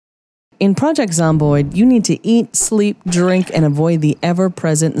In Project Zomboid, you need to eat, sleep, drink, and avoid the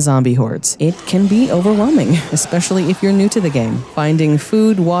ever-present zombie hordes. It can be overwhelming, especially if you're new to the game. Finding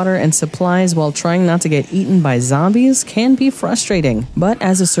food, water, and supplies while trying not to get eaten by zombies can be frustrating. But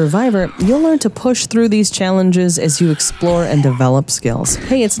as a survivor, you'll learn to push through these challenges as you explore and develop skills.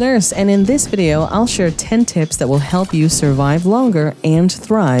 Hey, it's Nurse, and in this video, I'll share 10 tips that will help you survive longer and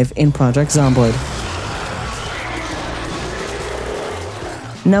thrive in Project Zomboid.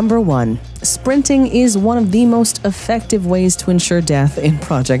 Number 1. Sprinting is one of the most effective ways to ensure death in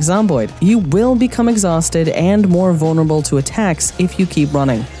Project Zomboid. You will become exhausted and more vulnerable to attacks if you keep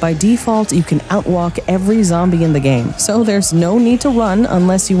running. By default, you can outwalk every zombie in the game, so there's no need to run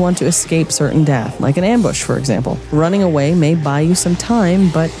unless you want to escape certain death, like an ambush, for example. Running away may buy you some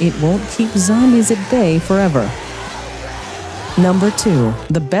time, but it won't keep zombies at bay forever. Number 2.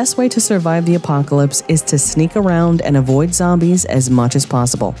 The best way to survive the apocalypse is to sneak around and avoid zombies as much as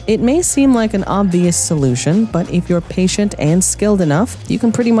possible. It may seem like an obvious solution, but if you're patient and skilled enough, you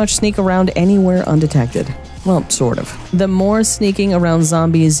can pretty much sneak around anywhere undetected. Well, sort of. The more sneaking around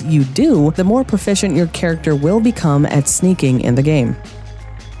zombies you do, the more proficient your character will become at sneaking in the game.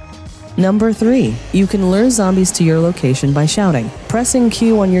 Number 3. You can lure zombies to your location by shouting. Pressing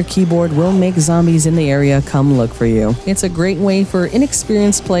Q on your keyboard will make zombies in the area come look for you. It's a great way for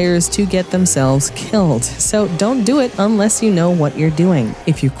inexperienced players to get themselves killed, so don't do it unless you know what you're doing.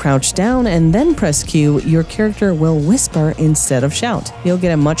 If you crouch down and then press Q, your character will whisper instead of shout. You'll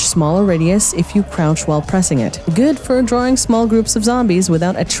get a much smaller radius if you crouch while pressing it. Good for drawing small groups of zombies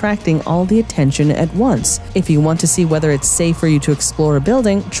without attracting all the attention at once. If you want to see whether it's safe for you to explore a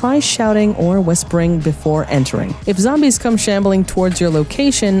building, try shouting or whispering before entering. If zombies come shambling towards your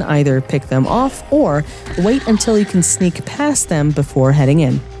location, either pick them off or wait until you can sneak past them before heading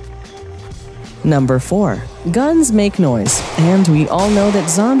in. Number 4. Guns make noise, and we all know that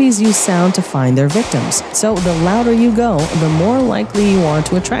zombies use sound to find their victims. So the louder you go, the more likely you are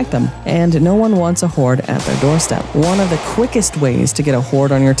to attract them, and no one wants a horde at their doorstep. One of the quickest ways to get a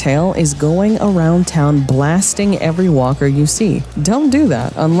horde on your tail is going around town blasting every walker you see. Don't do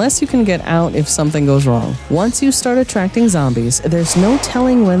that unless you can get out if something goes wrong. Once you start attracting zombies, there's no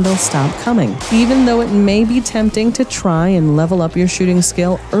telling when they'll stop coming. Even though it may be tempting to try and level up your shooting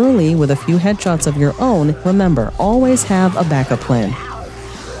skill early with a few headshots of your own, remember, always have a backup plan.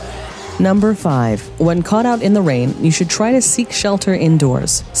 Number 5. When caught out in the rain, you should try to seek shelter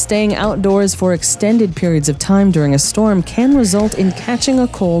indoors. Staying outdoors for extended periods of time during a storm can result in catching a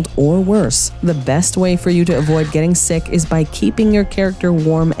cold or worse. The best way for you to avoid getting sick is by keeping your character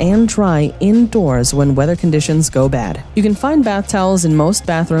warm and dry indoors when weather conditions go bad. You can find bath towels in most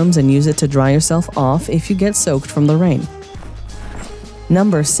bathrooms and use it to dry yourself off if you get soaked from the rain.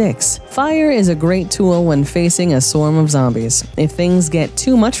 Number 6. Fire is a great tool when facing a swarm of zombies. If things get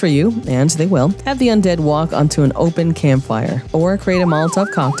too much for you, and they will, have the undead walk onto an open campfire, or create a Molotov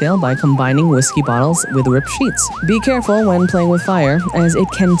cocktail by combining whiskey bottles with ripped sheets. Be careful when playing with fire, as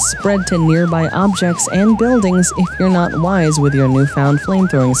it can spread to nearby objects and buildings if you're not wise with your newfound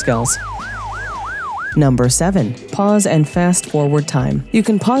flamethrowing skills. Number 7. Pause and fast forward time. You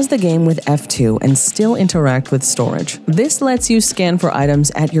can pause the game with F2 and still interact with storage. This lets you scan for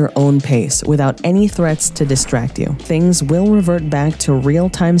items at your own pace without any threats to distract you. Things will revert back to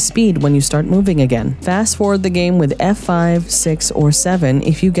real-time speed when you start moving again. Fast forward the game with F5, 6, or 7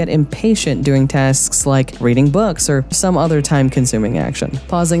 if you get impatient doing tasks like reading books or some other time-consuming action.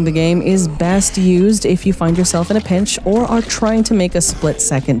 Pausing the game is best used if you find yourself in a pinch or are trying to make a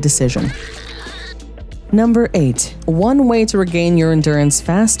split-second decision. Number 8. One way to regain your endurance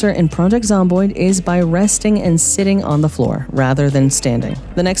faster in Project Zomboid is by resting and sitting on the floor, rather than standing.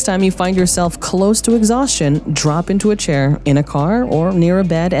 The next time you find yourself close to exhaustion, drop into a chair, in a car, or near a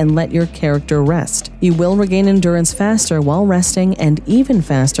bed and let your character rest. You will regain endurance faster while resting and even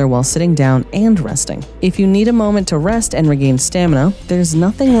faster while sitting down and resting. If you need a moment to rest and regain stamina, there's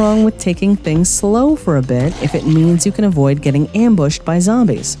nothing wrong with taking things slow for a bit if it means you can avoid getting ambushed by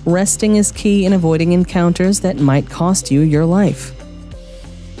zombies. Resting is key in avoiding encounters that might cost you your life.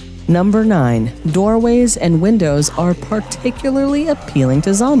 Number 9. Doorways and windows are particularly appealing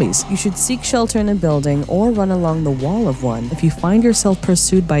to zombies. You should seek shelter in a building or run along the wall of one if you find yourself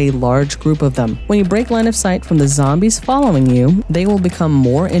pursued by a large group of them. When you break line of sight from the zombies following you, they will become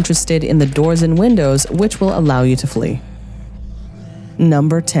more interested in the doors and windows, which will allow you to flee.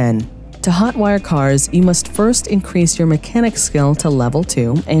 Number 10. To hotwire cars, you must first increase your mechanic skill to level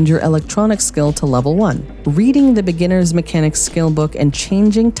 2 and your electronic skill to level 1. Reading the beginner's mechanics skill book and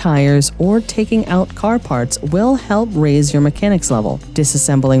changing tires or taking out car parts will help raise your mechanics level.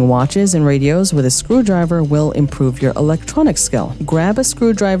 Disassembling watches and radios with a screwdriver will improve your electronic skill. Grab a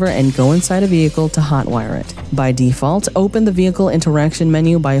screwdriver and go inside a vehicle to hotwire it. By default, open the vehicle interaction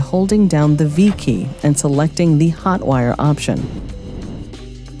menu by holding down the V key and selecting the hotwire option.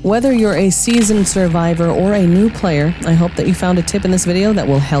 Whether you're a seasoned survivor or a new player, I hope that you found a tip in this video that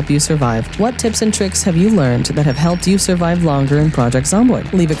will help you survive. What tips and tricks have you learned that have helped you survive longer in Project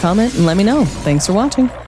Zomboid? Leave a comment and let me know. Thanks for watching.